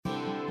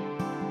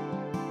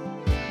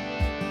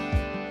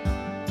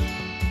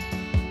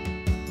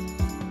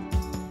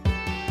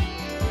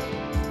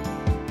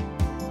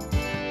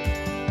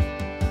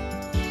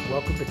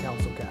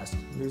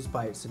News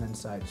Bites and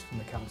Insights from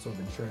the Council of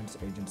Insurance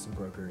Agents and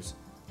Brokers.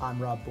 I'm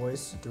Rob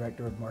Boyce,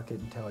 Director of Market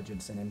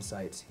Intelligence and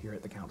Insights here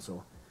at the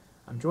Council.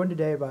 I'm joined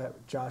today by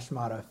Josh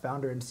Mata,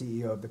 founder and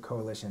CEO of the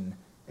Coalition,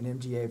 an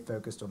MGA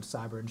focused on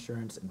cyber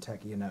insurance and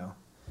tech E&O.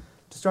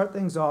 To start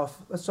things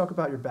off, let's talk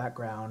about your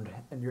background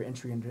and your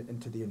entry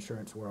into the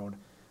insurance world.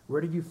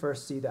 Where did you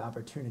first see the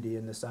opportunity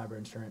in the cyber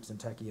insurance and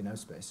tech E&O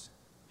space?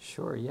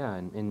 Sure, yeah.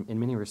 In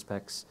many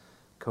respects,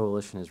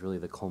 Coalition is really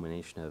the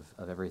culmination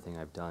of everything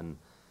I've done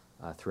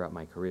throughout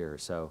my career.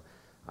 So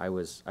I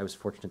was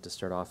fortunate to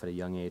start off at a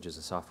young age as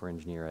a software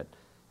engineer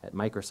at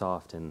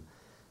Microsoft, and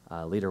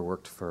later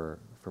worked for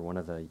one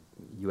of the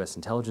U.S.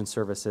 intelligence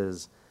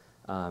services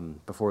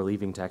before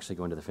leaving to actually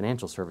go into the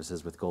financial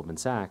services with Goldman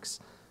Sachs,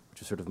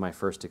 which was sort of my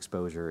first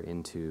exposure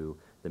into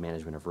the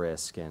management of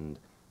risk and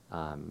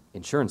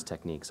insurance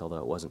techniques, although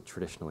it wasn't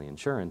traditionally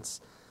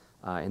insurance.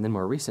 And then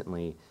more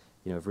recently,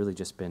 I've really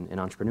just been an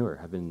entrepreneur.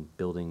 I've been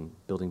building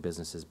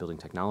businesses, building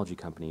technology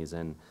companies,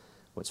 and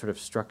what sort of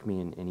struck me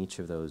in each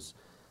of those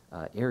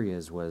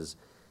areas was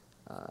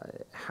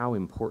how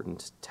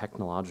important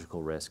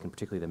technological risk, and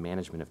particularly the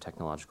management of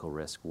technological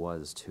risk,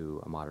 was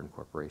to a modern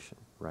corporation,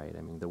 right?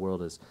 I mean, the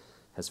world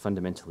has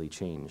fundamentally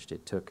changed.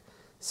 It took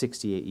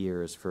 68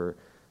 years for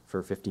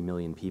 50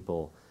 million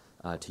people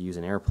to use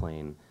an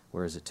airplane,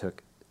 whereas it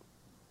took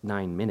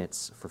 9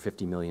 minutes for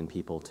 50 million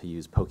people to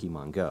use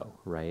Pokemon Go,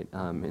 right?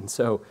 And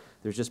so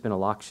there's just been a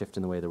lock shift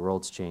in the way the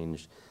world's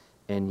changed,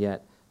 and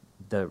yet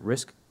the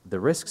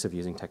risks of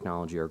using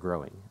technology are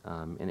growing.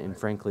 And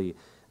frankly,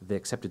 the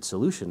accepted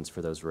solutions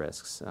for those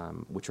risks,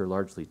 which are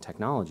largely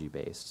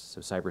technology-based, so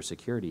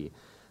cybersecurity,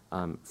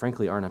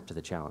 frankly, aren't up to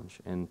the challenge.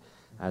 And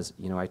as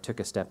I took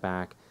a step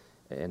back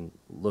and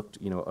looked,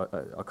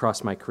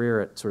 across my career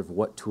at sort of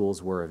what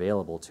tools were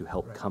available to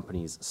help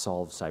companies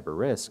solve cyber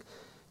risk.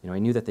 I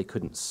knew that they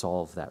couldn't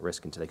solve that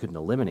risk until they couldn't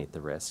eliminate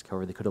the risk.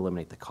 However, they could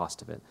eliminate the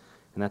cost of it.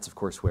 And that's, of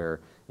course, where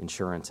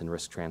insurance and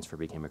risk transfer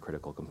became a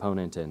critical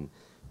component. And,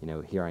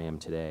 here I am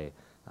today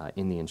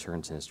in the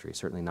insurance industry.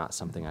 Certainly not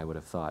something I would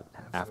have thought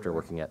after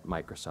working at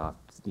Microsoft,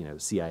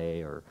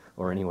 CIA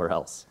or anywhere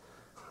else.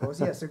 Well,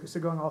 yeah, so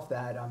going off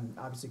that,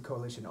 obviously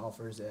Coalition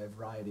offers a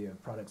variety of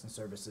products and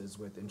services,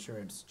 with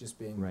insurance just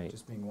being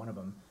one of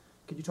them.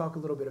 Could you talk a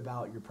little bit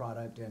about your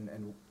product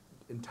and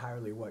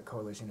entirely what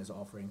Coalition is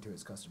offering to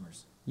its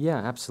customers? Yeah,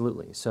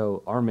 absolutely.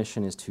 So our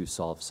mission is to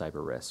solve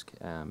cyber risk.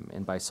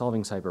 And by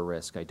solving cyber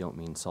risk, I don't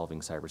mean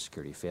solving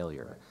cybersecurity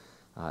failure.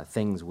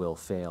 Things will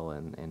fail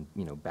and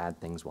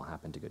bad things will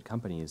happen to good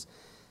companies.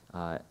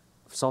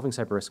 Solving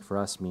cyber risk for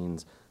us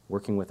means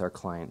working with our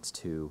clients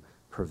to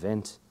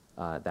prevent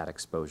that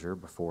exposure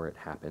before it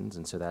happens.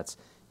 And so that's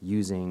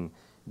using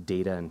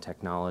data and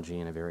technology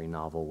in a very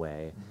novel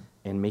way,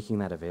 and making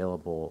that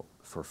available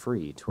for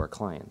free to our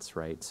clients,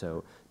 right?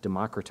 So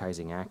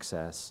democratizing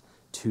access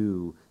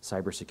to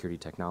cybersecurity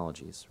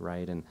technologies,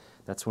 right? And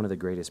that's one of the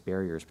greatest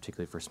barriers,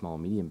 particularly for small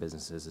and medium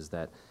businesses, is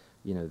that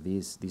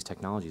these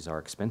technologies are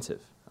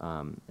expensive,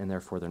 and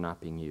therefore they're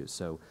not being used.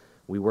 So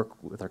we work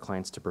with our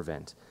clients to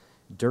prevent.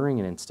 During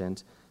an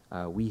incident,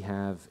 we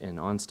have an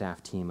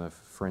on-staff team of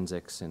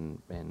forensics and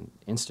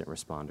incident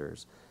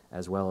responders,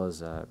 as well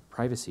as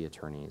privacy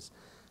attorneys,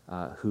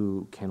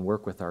 who can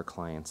work with our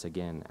clients,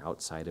 again,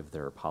 outside of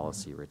their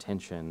policy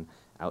retention,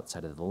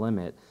 outside of the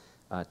limit,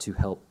 to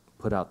help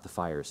put out the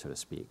fire, so to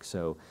speak.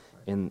 So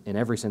in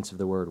every sense of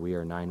the word, we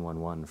are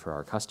 911 for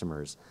our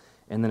customers.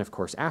 And then, of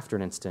course, after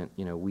an incident,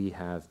 we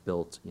have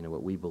built,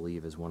 what we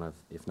believe is one of,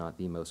 if not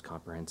the most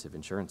comprehensive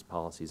insurance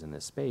policies in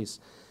this space,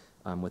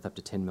 with up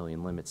to 10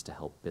 million limits to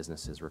help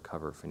businesses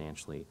recover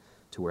financially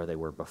to where they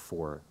were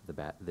before the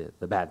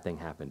bad thing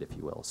happened, if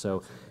you will.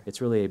 So it's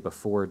really a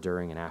before,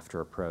 during, and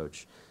after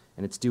approach.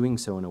 And it's doing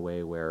so in a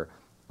way where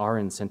our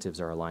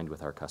incentives are aligned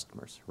with our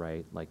customers,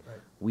 right?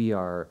 We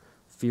are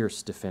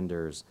fierce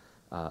defenders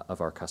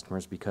of our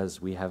customers because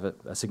we have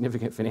a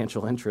significant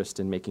financial interest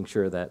in making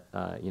sure that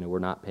we're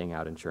not paying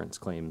out insurance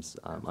claims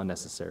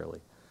unnecessarily.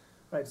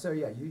 Right. So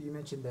yeah, you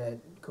mentioned that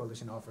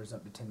Coalition offers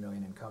up to 10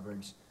 million in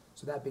coverage.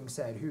 So that being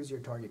said, who's your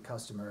target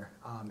customer,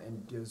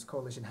 and does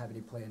Coalition have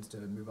any plans to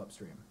move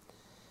upstream?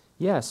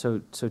 Yeah.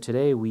 So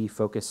today we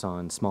focus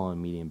on small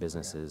and medium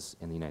businesses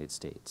in the United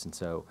States, and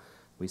so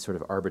we sort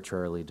of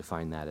arbitrarily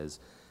define that as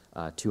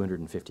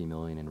 250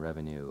 million in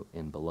revenue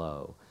and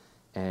below.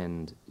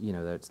 And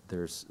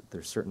there's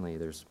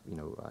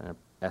an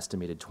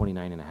estimated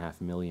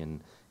 29.5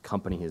 million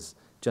companies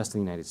just in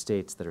the United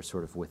States that are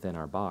sort of within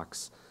our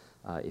box,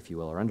 if you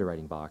will, our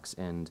underwriting box,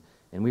 and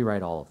we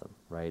write all of them,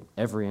 right?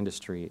 Every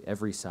industry,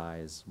 every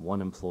size, one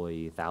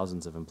employee,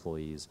 thousands of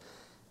employees,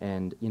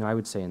 and I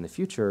would say in the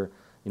future,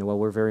 while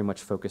we're very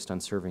much focused on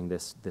serving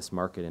this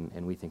market,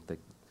 and we think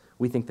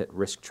that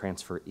risk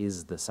transfer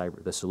is the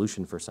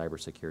solution for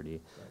cybersecurity,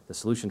 the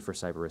solution for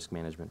cyber risk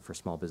management for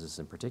small business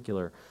in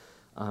particular.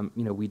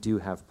 We do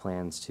have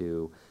plans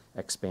to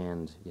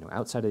expand,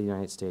 outside of the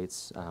United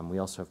States. We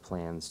also have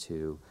plans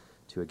to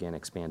again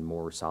expand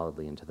more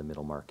solidly into the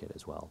middle market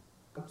as well.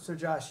 So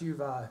Josh,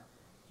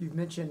 you've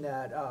mentioned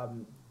that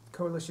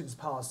Coalition's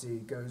policy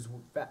goes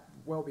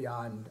well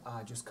beyond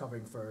just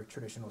covering for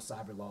traditional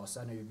cyber loss.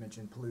 I know you've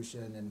mentioned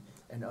pollution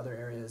and other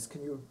areas.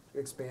 Can you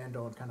expand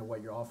on kind of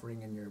what you're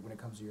offering in when it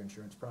comes to your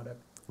insurance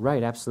product?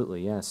 Right,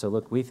 absolutely, yeah. So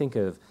look, we think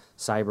of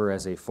cyber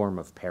as a form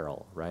of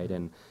peril, right?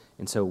 And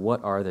so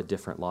what are the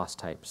different loss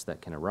types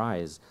that can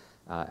arise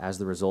as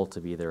the result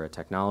of either a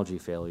technology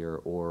failure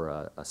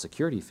or a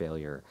security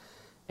failure?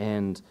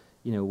 And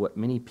what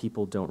many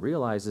people don't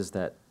realize is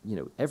that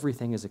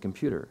everything is a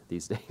computer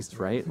these days,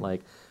 right?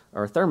 Like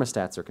our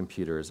thermostats are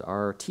computers,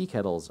 our tea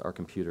kettles are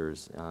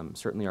computers,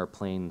 certainly our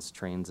planes,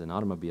 trains, and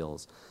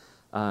automobiles.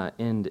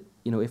 And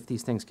if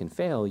these things can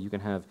fail, you can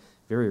have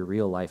very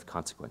real life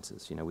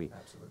consequences.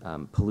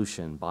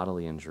 Pollution,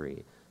 bodily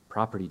injury,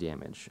 property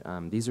damage.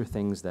 These are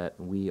things that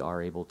we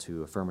are able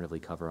to affirmatively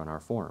cover on our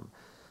form.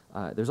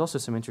 There's also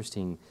some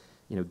interesting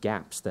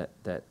gaps that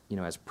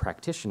as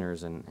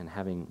practitioners and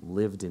having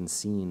lived and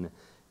seen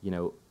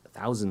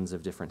thousands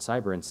of different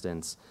cyber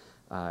incidents,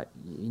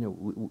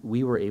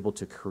 we were able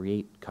to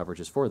create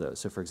coverages for those.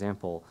 So, for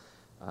example,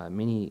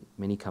 many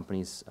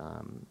companies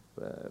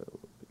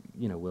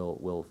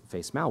will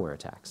face malware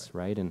attacks,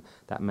 right? And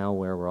that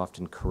malware will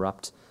often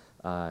corrupt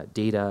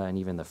data and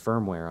even the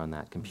firmware on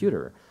that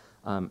computer.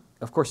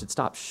 Of course, it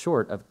stops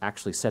short of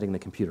actually setting the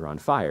computer on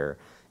fire.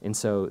 And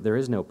so there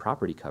is no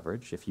property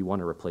coverage if you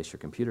want to replace your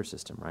computer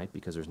system, right?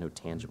 Because there's no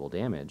tangible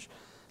damage.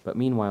 But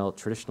meanwhile,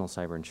 traditional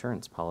cyber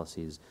insurance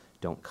policies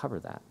don't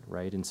cover that,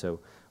 right? And so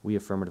we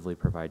affirmatively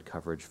provide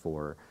coverage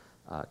for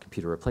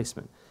computer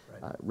replacement.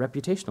 Right.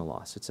 Reputational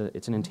loss,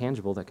 it's an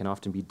intangible that can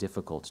often be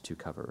difficult to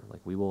cover. Like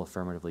we will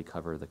affirmatively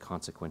cover the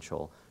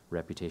consequential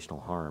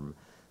reputational harm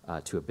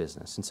to a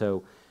business. And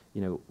so,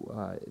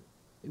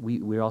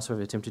 we also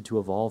have attempted to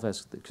evolve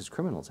because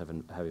criminals have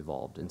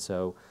evolved. And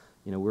so,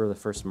 we're the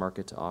first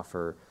market to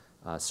offer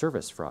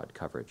service fraud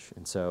coverage.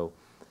 And so,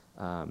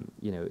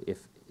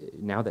 if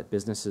now that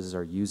businesses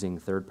are using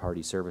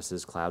third-party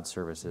services, cloud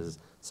services,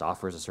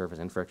 software as a service,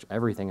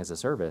 everything as a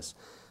service,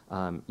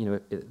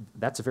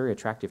 that's a very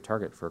attractive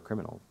target for a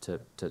criminal to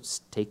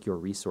take your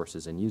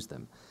resources and use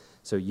them.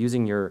 So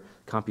using your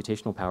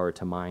computational power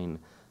to mine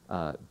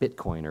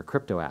Bitcoin or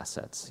crypto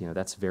assets,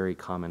 that's a very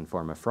common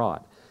form of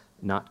fraud.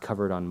 Not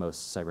covered on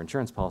most cyber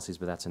insurance policies,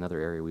 but that's another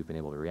area we've been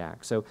able to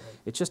react. So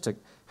it's just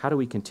how do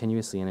we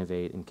continuously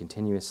innovate and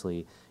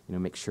continuously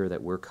make sure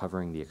that we're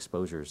covering the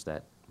exposures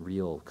that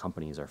real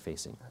companies are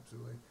facing.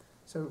 Absolutely.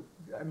 So,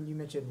 you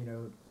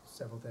mentioned,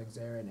 several things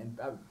there, and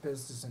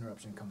business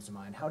interruption comes to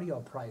mind. How do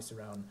y'all price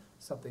around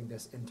something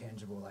this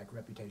intangible like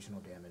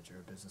reputational damage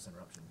or business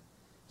interruption?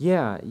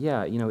 Yeah,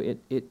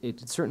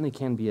 it certainly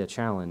can be a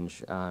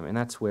challenge, and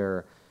that's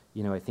where,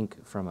 I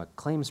think from a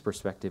claims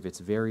perspective, it's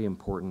very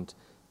important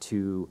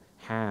to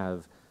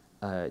have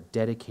a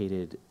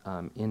dedicated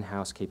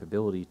in-house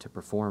capability to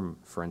perform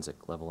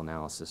forensic level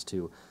analysis,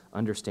 to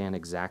understand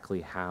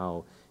exactly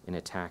how an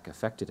attack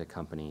affected a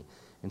company.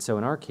 And so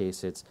in our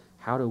case, it's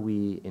how do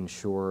we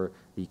ensure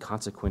the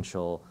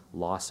consequential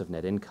loss of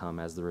net income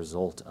as the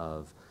result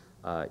of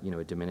a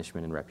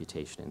diminishment in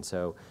reputation. And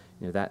so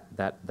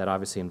that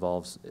obviously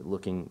involves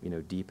looking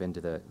deep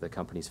into the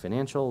company's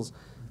financials,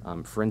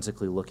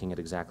 forensically looking at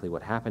exactly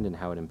what happened and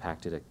how it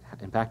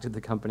impacted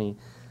the company,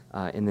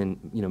 and then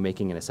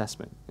making an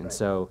assessment. And right.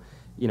 So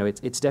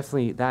it's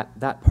definitely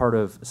that part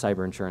of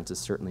cyber insurance is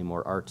certainly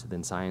more art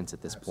than science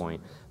at this Absolutely.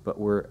 point, but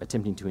we're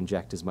attempting to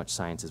inject as much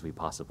science as we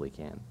possibly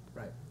can.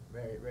 Right.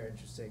 Very, very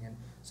interesting. And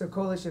so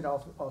Coalition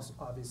also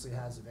obviously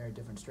has a very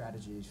different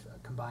strategy,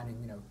 combining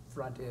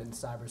front-end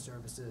cyber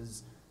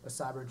services, a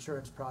cyber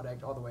insurance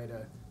product, all the way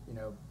to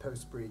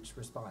post-breach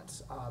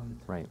response.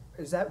 Right.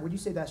 Would you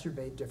say that's your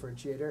main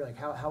differentiator? Like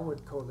how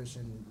would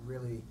Coalition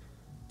really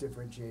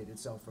differentiate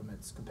itself from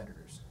its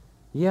competitors?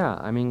 Yeah,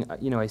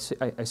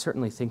 I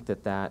certainly think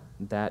that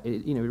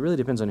it really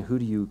depends on who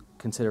do you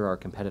consider our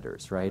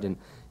competitors, right? And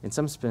in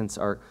some sense,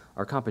 our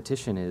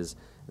competition is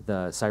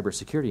the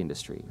cybersecurity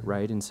industry,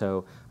 right? And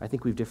so I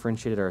think we've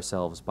differentiated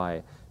ourselves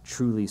by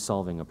truly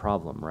solving a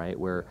problem, right?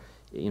 Where,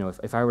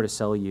 if I were to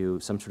sell you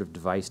some sort of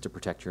device to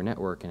protect your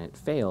network and it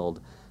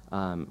failed,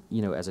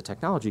 as a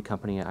technology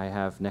company, I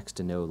have next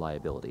to no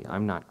liability.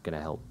 I'm not going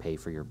to help pay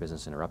for your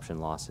business interruption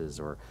losses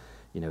or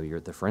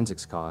the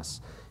forensics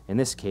costs. In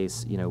this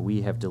case,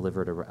 we have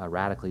delivered a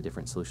radically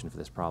different solution for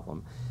this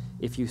problem.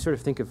 If you sort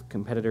of think of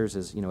competitors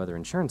as, other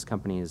insurance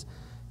companies,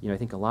 I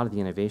think a lot of the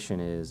innovation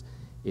is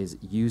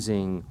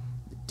using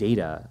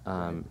data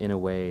in a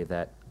way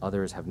that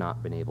others have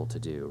not been able to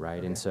do, right?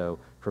 Okay. And so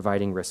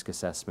providing risk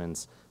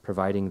assessments,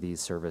 providing these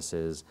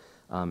services,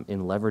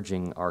 in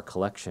leveraging our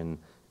collection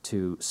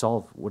to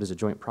solve what is a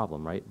joint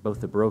problem, right?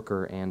 Both the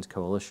broker and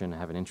Coalition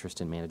have an interest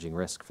in managing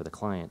risk for the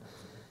client.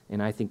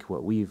 And I think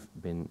what we've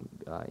been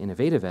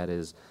innovative at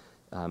is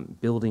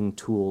building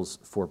tools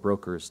for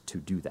brokers to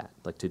do that,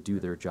 like to do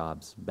their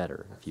jobs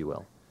better, if you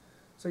will.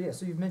 So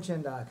you've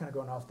mentioned, kind of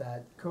going off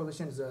that,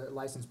 Coalition is a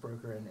licensed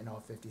broker in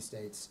all 50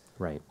 states.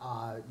 Right.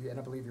 And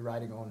I believe you're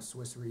writing on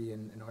Swiss Re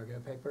and Argo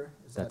paper?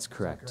 That's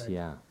correct,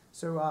 yeah.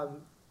 So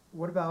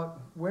what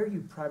about, where are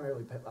you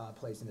primarily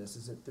placing this?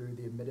 Is it through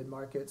the admitted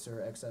markets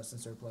or excess and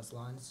surplus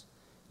lines?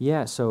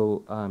 Yeah,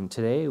 so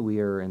today we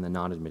are in the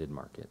non-admitted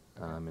market,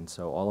 and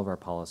so all of our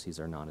policies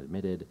are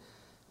non-admitted,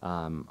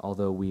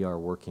 although we are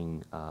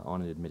working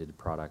on an admitted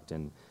product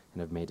and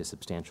have made a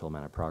substantial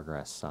amount of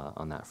progress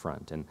on that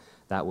front, and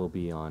that will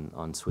be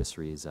on Swiss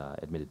Re's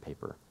admitted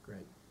paper.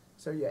 Great.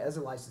 So yeah, as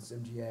a licensed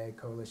MGA,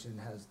 Coalition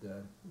has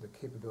the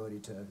capability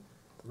to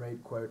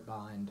rate, quote,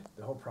 bind,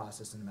 the whole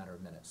process in a matter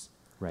of minutes.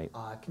 Right.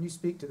 Can you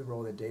speak to the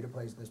role that data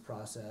plays in this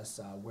process,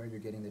 where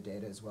you're getting the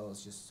data, as well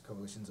as just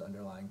Coalition's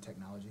underlying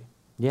technology?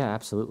 Yeah,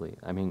 absolutely.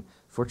 I mean,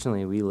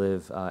 fortunately, we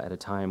live at a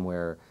time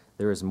where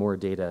there is more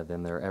data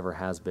than there ever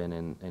has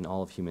been in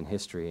all of human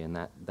history, and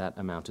that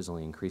amount is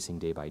only increasing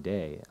day by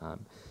day.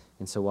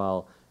 And so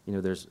while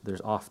there's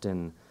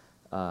often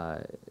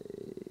oftentimes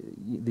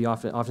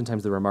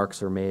the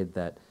remarks are made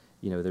that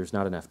there's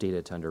not enough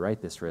data to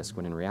underwrite this risk,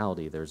 when in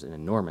reality there's an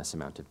enormous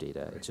amount of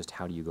data. Right. It's just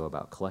how do you go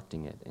about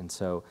collecting it? And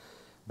so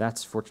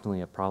that's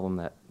fortunately a problem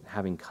that,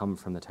 having come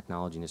from the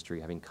technology industry,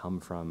 having come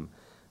from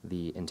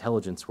the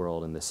intelligence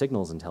world and the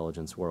signals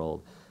intelligence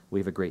world, we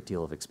have a great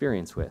deal of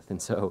experience with.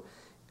 And so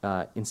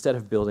instead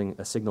of building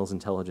a signals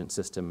intelligence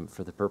system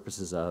for the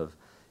purposes of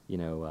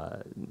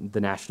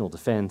the national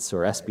defense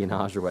or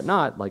espionage or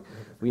whatnot,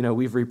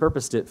 we've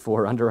repurposed it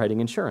for underwriting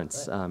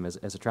insurance,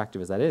 as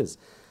attractive as that is.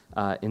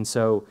 And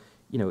so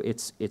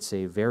it's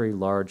a very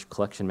large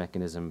collection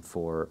mechanism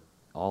for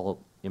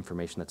all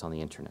information that's on the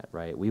internet,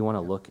 right? We want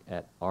to look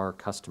at our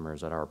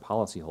customers, at our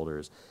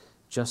policyholders,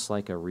 just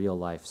like a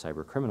real-life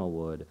cyber criminal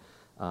would.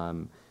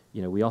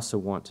 We also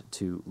want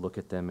to look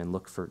at them and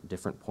look for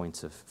different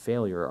points of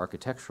failure or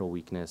architectural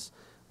weakness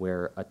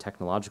where a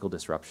technological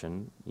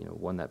disruption,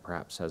 one that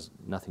perhaps has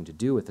nothing to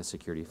do with a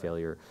security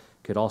failure,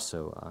 could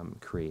also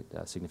create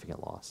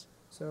significant loss.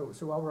 So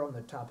while we're on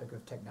the topic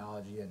of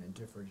technology and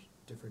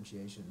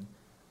differentiation,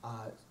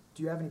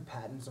 do you have any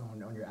patents on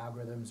your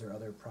algorithms or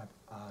other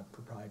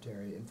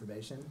proprietary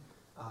information?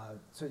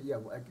 So yeah,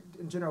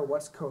 in general,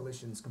 what's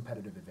Coalition's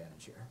competitive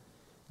advantage here?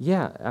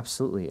 Yeah,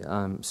 absolutely.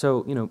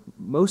 So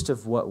most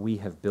of what we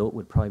have built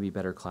would probably be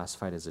better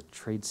classified as a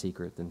trade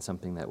secret than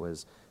something that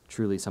was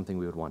truly something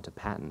we would want to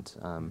patent.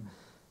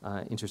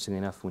 Interestingly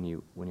enough, when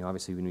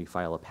we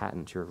file a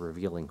patent, you're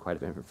revealing quite a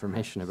bit of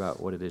information about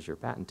what it is you're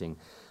patenting.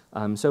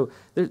 So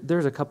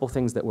there's a couple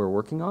things that we're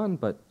working on,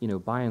 but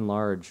by and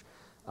large,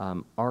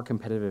 our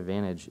competitive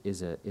advantage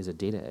is a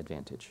data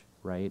advantage,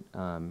 right?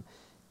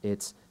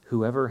 It's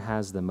whoever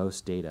has the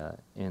most data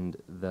and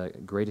the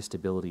greatest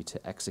ability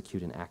to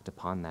execute and act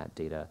upon that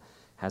data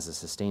has a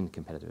sustained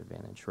competitive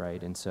advantage,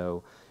 right? And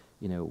so,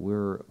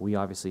 we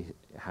obviously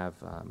have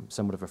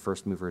somewhat of a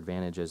first mover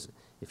advantage, as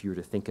if you were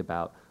to think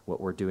about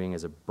what we're doing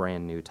as a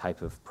brand new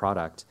type of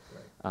product,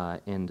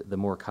 and the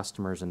more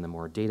customers and the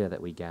more data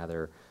that we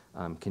gather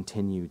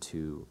continue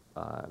to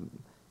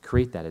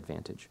create that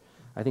advantage.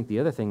 I think the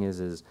other thing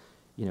is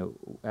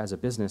as a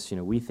business,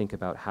 we think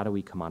about how do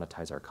we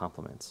commoditize our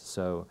complements.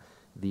 So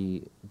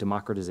the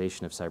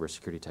democratization of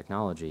cybersecurity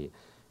technology,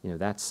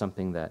 that's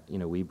something that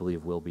we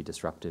believe will be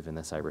disruptive in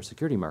the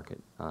cybersecurity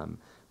market,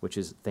 which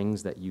is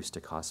things that used to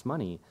cost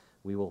money,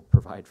 we will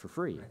provide for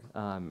free,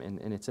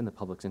 and it's in the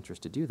public's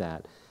interest to do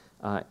that.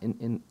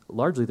 And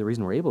largely the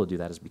reason we're able to do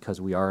that is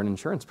because we are an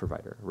insurance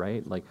provider,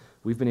 right? Like,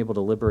 we've been able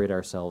to liberate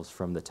ourselves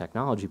from the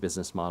technology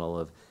business model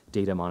of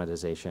data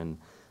monetization,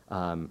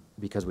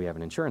 because we have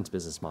an insurance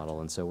business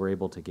model, and so we're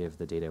able to give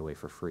the data away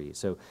for free.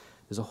 So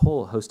there's a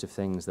whole host of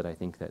things that I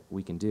think that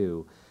we can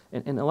do,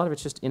 and a lot of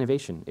it's just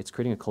innovation. It's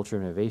creating a culture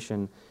of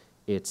innovation.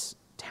 It's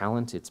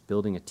talent. It's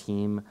building a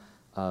team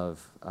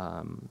of,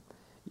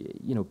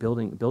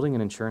 building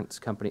an insurance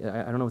company.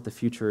 I don't know what the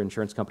future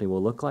insurance company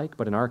will look like,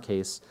 but in our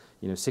case,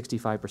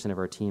 65% of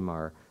our team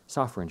are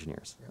software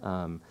engineers.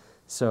 Yeah.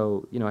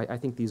 So I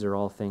think these are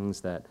all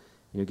things that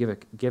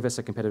give us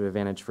a competitive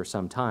advantage for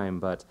some time,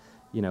 but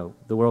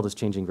the world is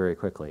changing very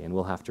quickly, and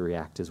we'll have to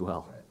react as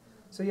well. Right.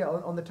 So yeah,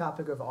 on the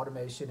topic of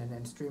automation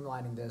and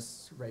streamlining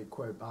this rate,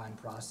 quote, bind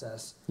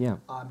process, do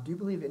you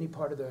believe any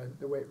part of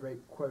the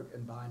rate, quote,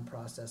 and bind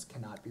process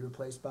cannot be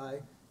replaced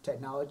by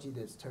technology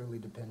that's totally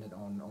dependent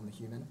on the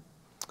human?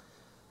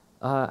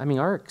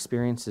 Our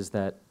experience is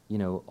that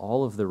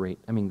all of the rate.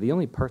 The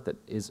only part that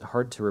is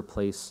hard to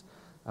replace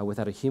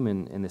without a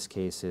human in this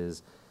case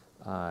is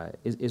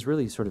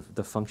really sort of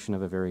the function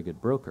of a very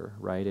good broker,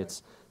 right?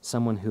 It's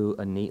someone who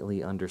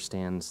innately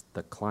understands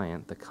the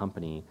client, the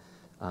company,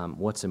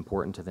 what's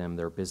important to them,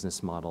 their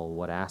business model,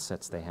 what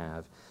assets they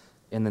have,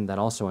 and then that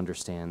also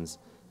understands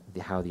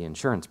how the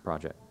insurance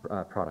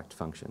product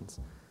functions.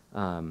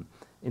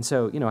 And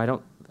so,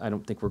 I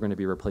don't think we're going to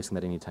be replacing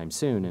that anytime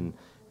soon. And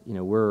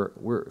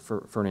we're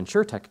for an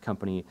insurtech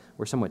company,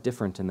 we're somewhat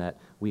different in that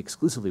we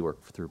exclusively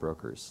work through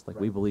brokers.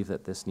 We believe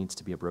that this needs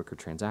to be a broker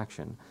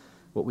transaction.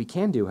 What we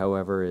can do,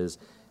 however, is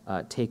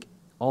take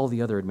all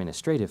the other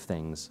administrative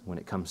things when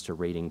it comes to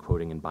rating,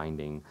 quoting, and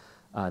binding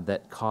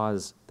that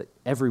cause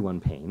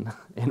everyone pain,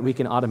 and we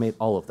can automate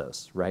all of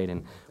those, right?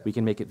 And we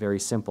can make it very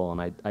simple,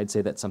 and I'd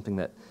say that's something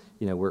that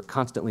we're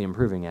constantly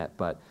improving at,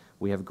 but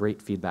we have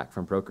great feedback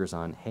from brokers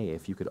on, hey,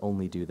 if you could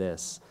only do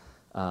this,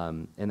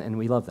 and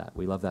we love that.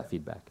 We love that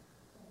feedback.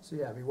 So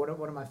yeah, I mean, one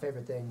of my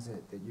favorite things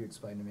that you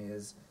explained to me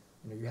is,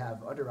 you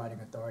have underwriting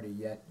authority,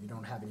 yet you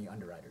don't have any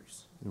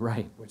underwriters.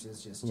 Right. Which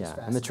is just Yeah, in the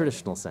fascinating.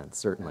 traditional sense,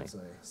 certainly.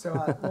 Absolutely.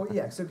 So, well,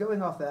 yeah. So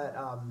going off that,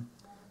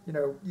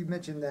 you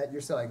mentioned that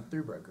you're selling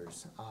through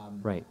brokers.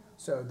 Right.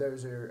 So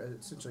those are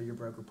essentially your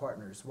broker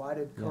partners. Why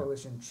did Yeah.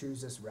 Coalition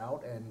choose this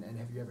route, and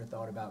have you ever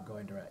thought about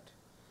going direct?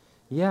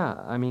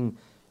 Yeah, I mean,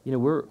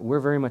 we're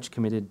very much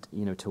committed,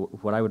 to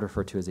what I would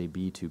refer to as a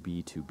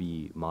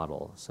B2B2B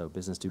model, so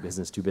business to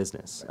business to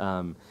business.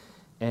 Right.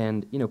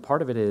 And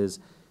part of it is,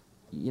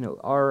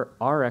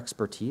 our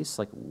expertise.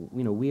 Like,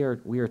 we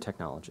are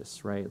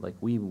technologists, right? Like,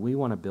 we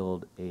want to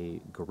build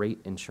a great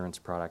insurance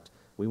product.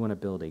 We want to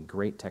build a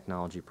great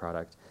technology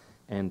product,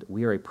 and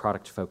we are a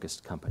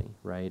product-focused company,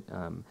 right?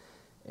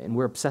 And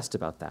we're obsessed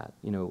about that.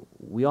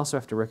 We also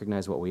have to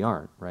recognize what we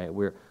aren't, right?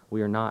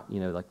 We are not,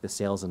 like the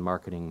sales and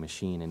marketing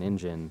machine and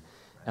engine,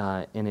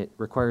 and it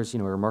requires,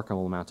 a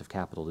remarkable amount of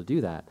capital to do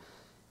that.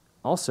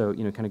 Also,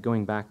 kind of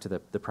going back to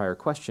the prior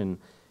question,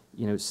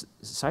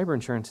 cyber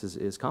insurance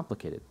is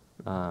complicated.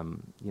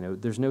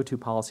 There's no two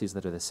policies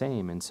that are the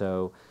same, and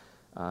so,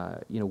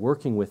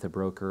 working with a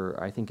broker,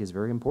 I think, is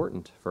very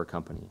important for a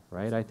company,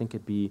 right? I think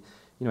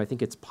I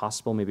think it's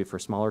possible maybe for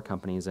smaller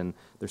companies, and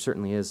there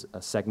certainly is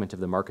a segment of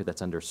the market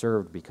that's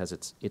underserved because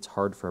it's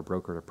hard for a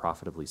broker to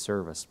profitably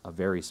serve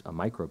a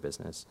micro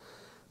business.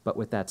 But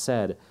with that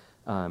said,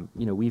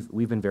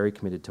 we've been very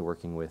committed to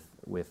working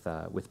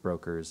with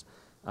brokers,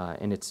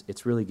 and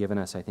it's really given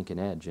us, I think, an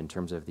edge in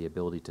terms of the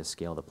ability to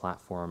scale the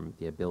platform,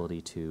 the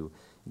ability to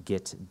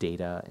get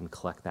data and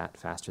collect that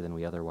faster than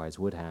we otherwise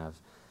would have.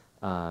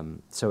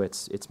 So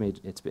it's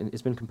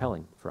been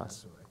compelling for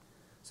us. Absolutely.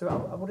 So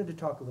I wanted to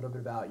talk a little bit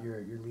about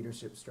your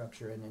leadership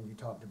structure, and then you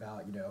talked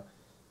about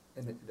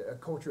a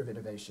culture of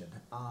innovation.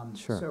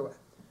 Sure. So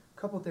a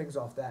couple things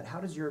off that.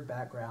 How does your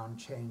background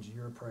change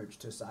your approach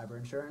to cyber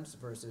insurance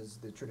versus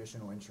the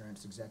traditional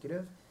insurance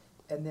executive?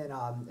 And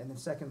then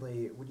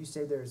secondly, would you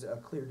say there's a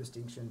clear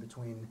distinction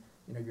between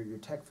your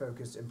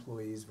tech-focused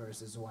employees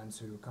versus the ones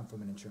who come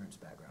from an insurance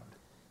background?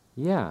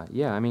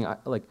 Yeah. I mean,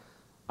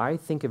 I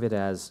think of it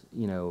as,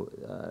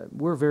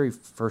 we're very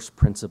first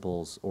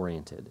principles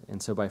oriented.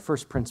 And so by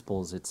first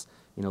principles, it's,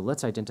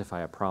 let's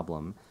identify a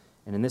problem.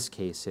 And in this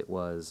case, it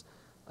was,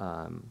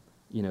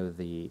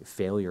 the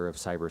failure of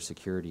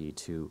cybersecurity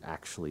to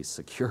actually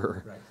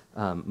secure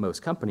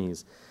most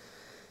companies.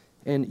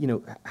 And,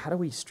 how do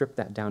we strip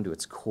that down to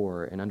its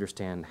core and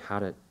understand how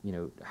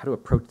to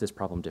approach this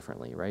problem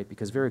differently, right?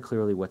 Because very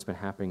clearly what's been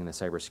happening in the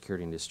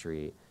cybersecurity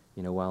industry,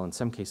 while in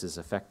some cases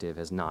effective,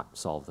 has not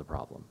solved the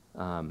problem.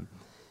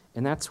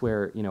 And that's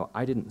where,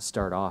 I didn't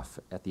start off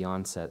at the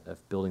onset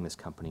of building this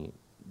company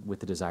with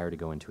the desire to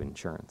go into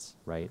insurance,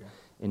 right? Okay.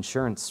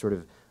 Insurance sort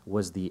of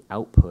was the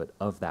output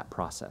of that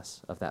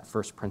process, of that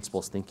first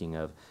principles thinking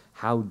of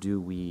how do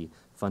we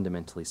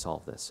fundamentally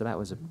solve this. So that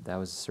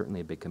was certainly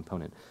a big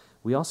component.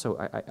 We also,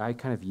 I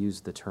kind of use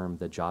the term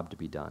the job to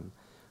be done.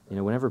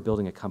 Whenever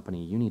building a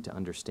company, you need to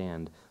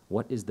understand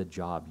what is the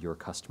job your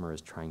customer is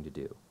trying to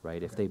do,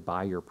 right? Okay. If they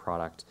buy your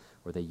product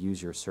or they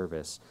use your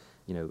service,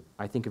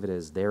 I think of it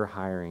as they're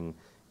hiring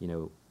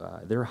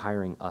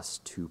us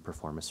to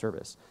perform a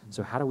service. Mm-hmm.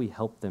 So how do we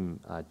help them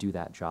do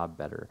that job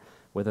better?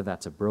 Whether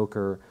that's a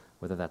broker,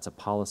 whether that's a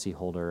policy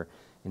holder.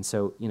 And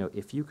so,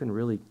 if you can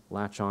really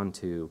latch on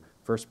to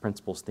first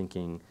principles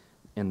thinking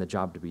and the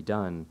job to be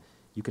done,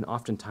 you can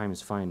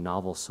oftentimes find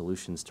novel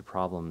solutions to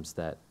problems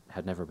that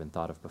had never been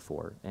thought of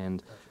before.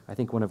 And I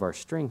think one of our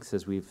strengths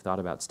as we've thought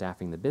about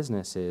staffing the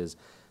business is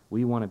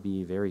we want to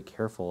be very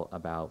careful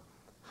about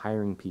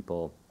hiring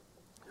people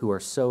who are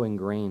so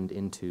ingrained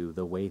into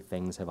the way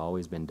things have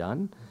always been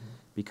done, mm-hmm.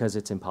 because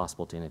it's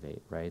impossible to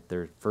innovate, right?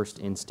 Their first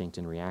instinct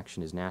and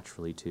reaction is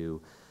naturally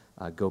to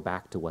go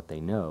back to what they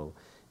know.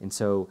 And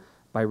so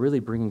by really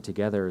bringing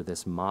together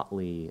this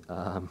motley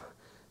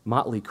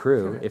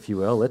crew, if you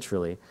will,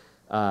 literally,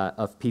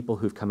 of people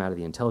who've come out of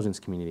the intelligence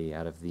community,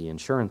 out of the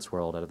insurance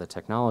world, out of the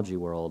technology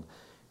world,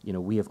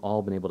 we have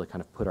all been able to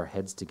kind of put our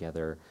heads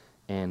together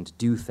and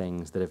do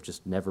things that have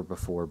just never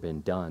before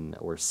been done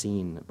or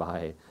seen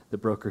by the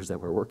brokers that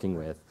we're working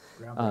with.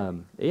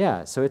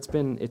 So it's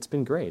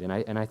been great, and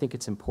I think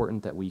it's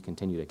important that we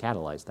continue to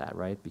catalyze that,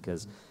 right?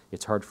 Because mm-hmm.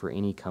 it's hard for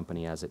any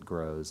company as it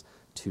grows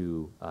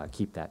to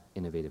keep that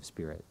innovative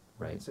spirit,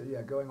 right? So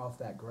yeah, going off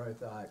that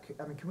growth,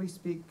 can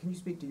you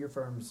speak to your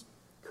firm's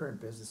current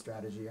business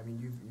strategy? I mean,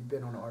 you've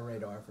been on our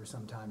radar for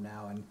some time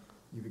now, and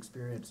you've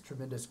experienced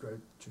tremendous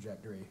growth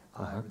trajectory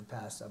over the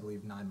past, I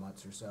believe, 9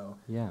 months or so.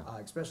 Yeah.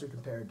 Especially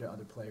compared to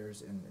other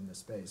players in the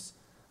space.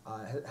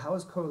 How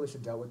has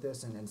Coalition dealt with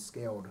this and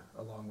scaled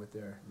along with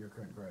your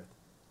current growth?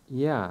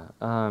 Yeah,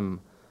 I've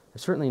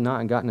certainly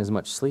not gotten as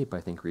much sleep, I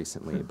think,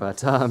 recently.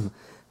 but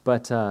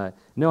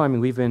no, I mean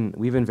we've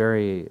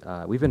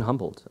been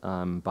humbled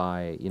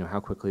by how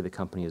quickly the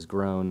company has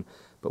grown,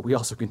 but we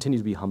also continue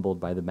to be humbled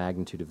by the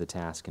magnitude of the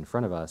task in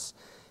front of us,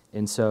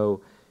 and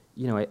so.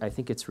 I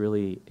think it's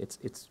really,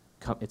 it's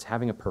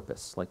having a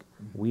purpose. Like,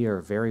 mm-hmm. we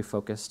are very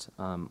focused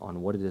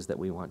on what it is that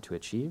we want to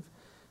achieve.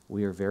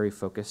 We are very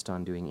focused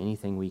on doing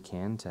anything we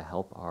can to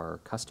help our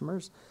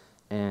customers,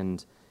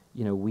 and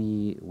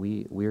we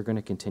are going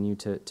to continue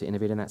to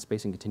innovate in that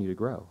space and continue to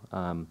grow.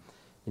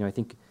 I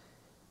think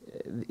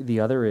the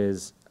other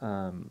is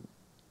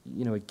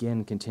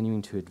again,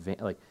 continuing to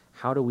advance. Like,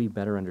 how do we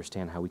better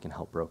understand how we can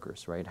help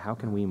brokers, right? How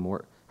can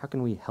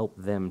we help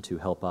them to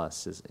help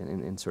us? Is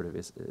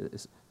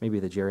maybe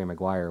the Jerry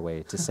Maguire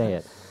way to say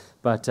it,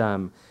 but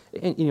I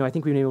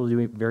think we've been able to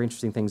do very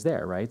interesting things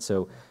there, right?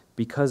 So,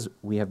 because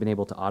we have been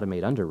able to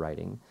automate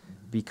underwriting,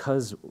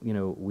 because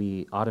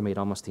we automate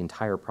almost the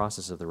entire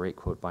process of the rate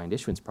quote bind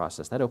issuance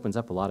process, that opens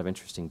up a lot of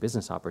interesting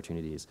business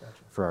opportunities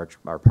for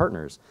our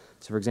partners.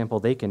 So, for example,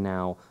 they can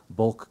now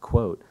bulk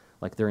quote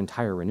like their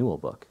entire renewal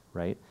book,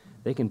 right?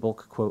 They can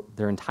bulk quote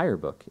their entire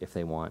book if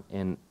they want,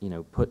 and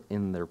put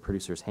in their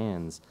producer's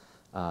hands,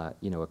 a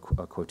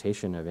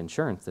quotation of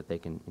insurance that they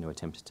can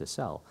attempt to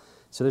sell.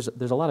 So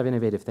there's a lot of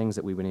innovative things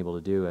that we've been able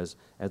to do as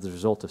a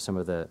result of some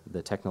of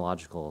the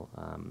technological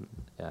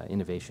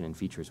innovation and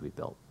features we've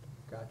built.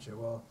 Gotcha.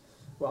 Well,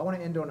 I want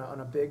to end on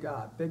a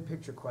big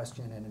picture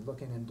question and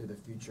looking into the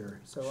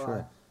future. So,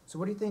 Sure. So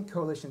what do you think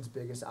Coalition's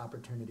biggest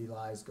opportunity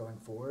lies going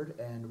forward,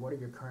 and what are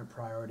your current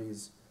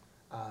priorities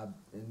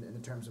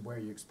in terms of where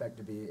you expect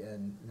to be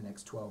in the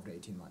next 12 to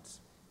 18 months?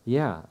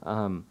 Yeah.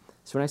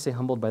 So when I say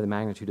humbled by the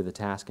magnitude of the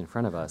task in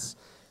front of us,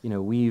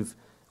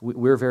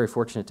 we're very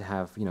fortunate to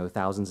have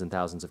thousands and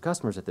thousands of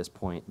customers at this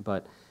point,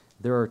 but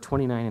there are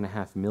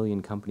 29.5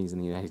 million companies in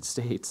the United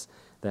States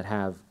that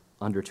have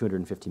under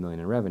 250 million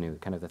in revenue,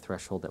 kind of the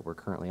threshold that we're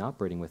currently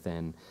operating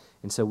within,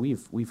 and so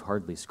we've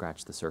hardly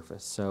scratched the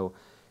surface. So,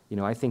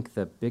 I think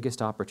the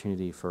biggest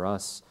opportunity for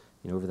us,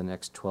 over the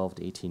next 12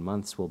 to 18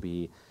 months will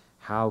be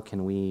how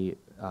can we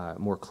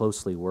more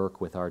closely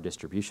work with our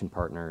distribution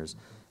partners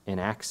and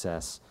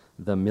access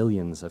the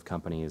millions of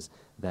companies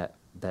that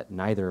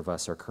neither of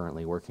us are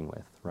currently working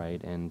with,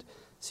 right? And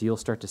so you'll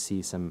start to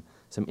see some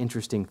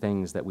interesting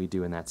things that we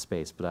do in that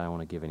space, but I don't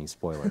want to give any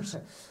spoilers.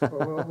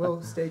 Well,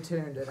 we'll stay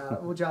tuned. And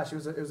well, Josh, it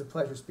was a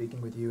pleasure speaking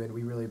with you, and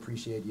we really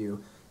appreciate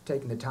you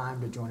taking the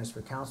time to join us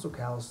for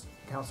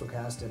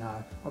CouncilCast. And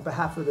on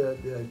behalf of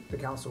the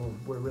council,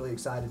 we're really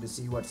excited to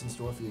see what's in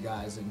store for you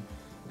guys, and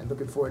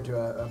looking forward to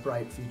a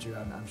bright future,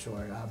 I'm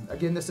sure.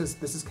 Again, this is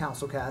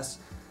CouncilCast.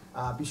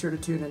 Be sure to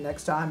tune in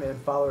next time and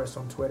follow us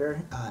on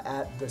Twitter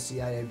 @the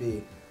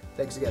CIAB.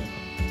 Thanks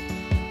again.